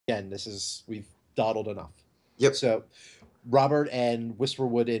again, we've dawdled enough. Yep. So Robert and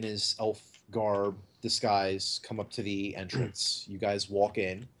Whisperwood in his elf garb disguise come up to the entrance. You guys walk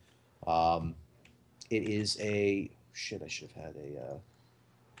in. Um, it is a shit. I should have had a.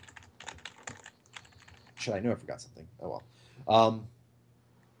 Should I know I forgot something? Oh well.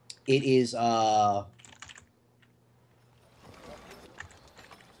 It is a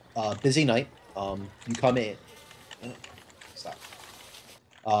busy night. You come in. Stop.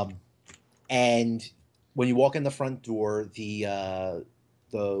 And when you walk in the front door, the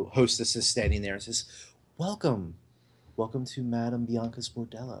hostess is standing there and says, "Welcome, welcome to Madame Bianca's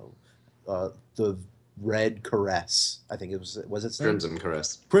Bordello." The Red Caress, I think it was its name. Crimson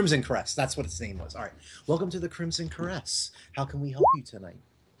Caress. Crimson Caress. That's what its name was. All right. Welcome to the Crimson Caress. How can we help you tonight?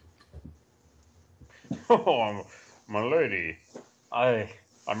 Oh, my lady. I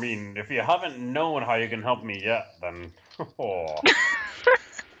mean, if you haven't known how you can help me yet, then oh.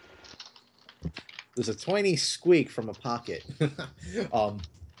 There's a tiny squeak from a pocket.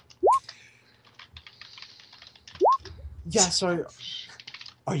 Yes,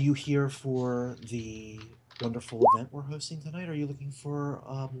 are you here for the wonderful event we're hosting tonight? Or are you looking for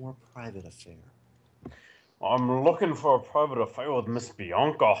a more private affair? I'm looking for a private affair with Miss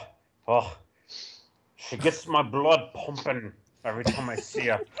Bianca. Oh, she gets my blood pumping every time I see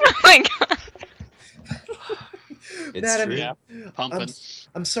her. Oh my god. It's Madam, true. Yeah, pumping.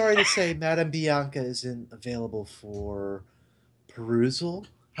 I'm sorry to say Madame Bianca isn't available for perusal.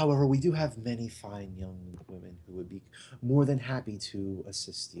 However, we do have many fine young women who would be more than happy to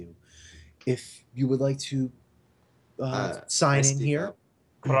assist you. If you would like to sign I in speak here. up.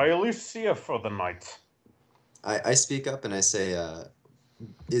 Could I at least see her for the night? I speak up and I say,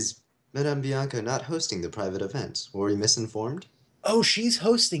 is Madame Bianca not hosting the private event? Were we misinformed? Oh, she's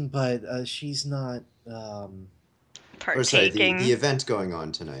hosting, but she's not. Or sorry, Partaking. the event going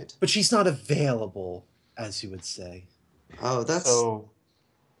on tonight. But she's not available, as you would say. Oh, that's... So,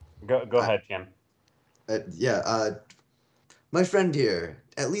 go ahead, Ken. My friend here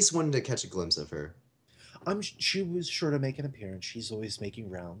at least wanted to catch a glimpse of her. She was sure to make an appearance. She's always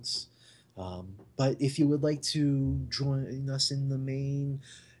making rounds. But if you would like to join us in the main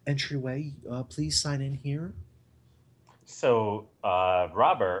entryway, please sign in here. So,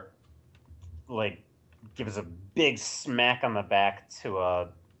 Robert, gives a big smack on the back to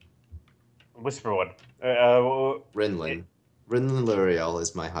Whisperwood. Rinlin. Rinlin L'Oreal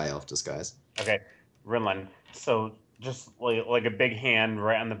is my high elf disguise. Okay, Rinlin. So just like a big hand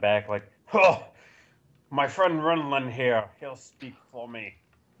right on the back, oh, my friend Rinlin here. He'll speak for me.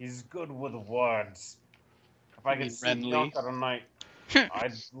 He's good with words. If I could see Bianca tonight,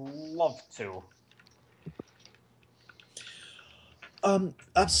 I'd love to.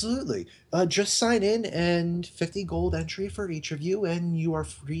 Absolutely. Just sign in and 50 gold entry for each of you, and you are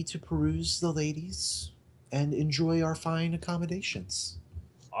free to peruse the ladies and enjoy our fine accommodations.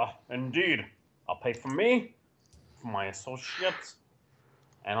 Indeed. I'll pay for me, for my associates,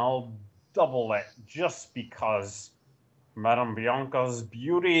 and I'll double it just because Madame Bianca's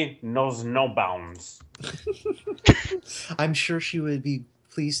beauty knows no bounds. I'm sure she would be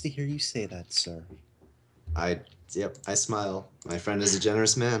pleased to hear you say that, sir. Yep, I smile. My friend is a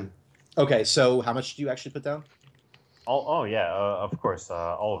generous man. Okay, so how much do you actually put down? Oh yeah, of course,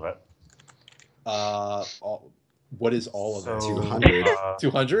 all of it. What is all of it? 200.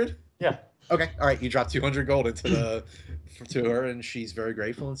 200? Yeah. Okay, all right. You drop 200 gold into to her, and she's very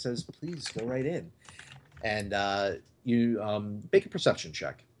grateful and says, "Please go right in." And you make a perception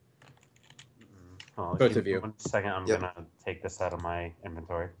check. Oh, Both of you. 1 second, I'm gonna take this out of my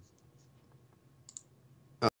inventory.